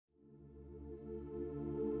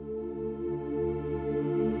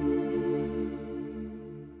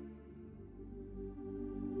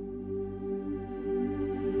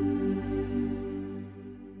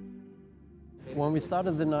When we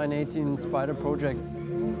started the 918 Spyder project,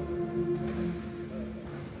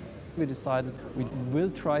 we decided we will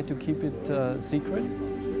try to keep it secret.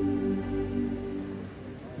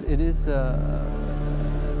 It is a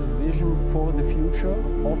vision for the future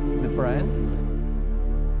of the brand.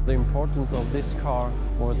 The importance of this car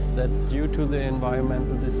was that due to the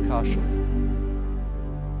environmental discussion,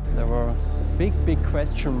 there were big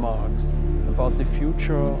question marks about the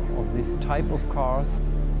future of this type of cars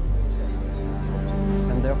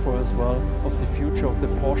and therefore as well of the future of the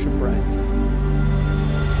Porsche brand.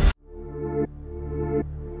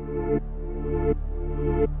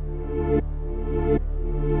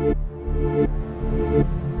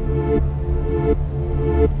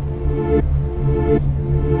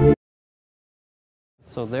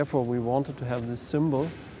 So therefore we wanted to have this symbol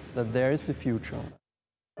that there is a future.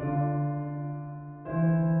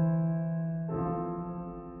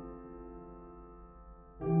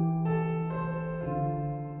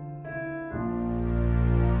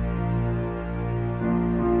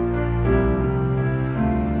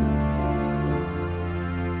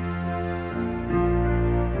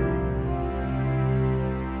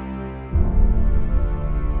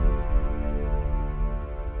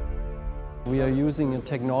 We are using a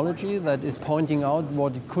technology that is pointing out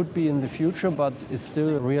what it could be in the future, but is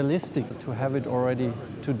still realistic to have it already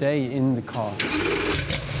today in the car.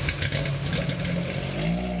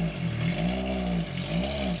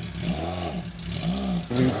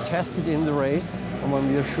 We test it in the race, and when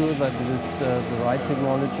we are sure that it is the right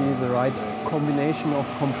technology, the right combination of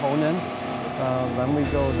components, then we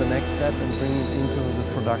go the next step and bring it into the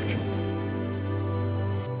production.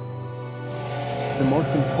 The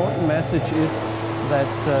most important message is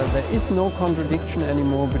that there is no contradiction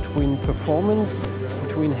anymore between performance,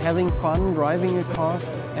 between having fun driving a car,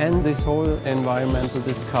 and this whole environmental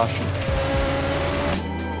discussion.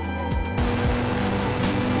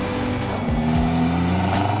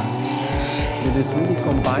 It is really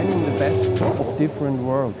combining the best of different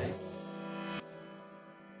worlds.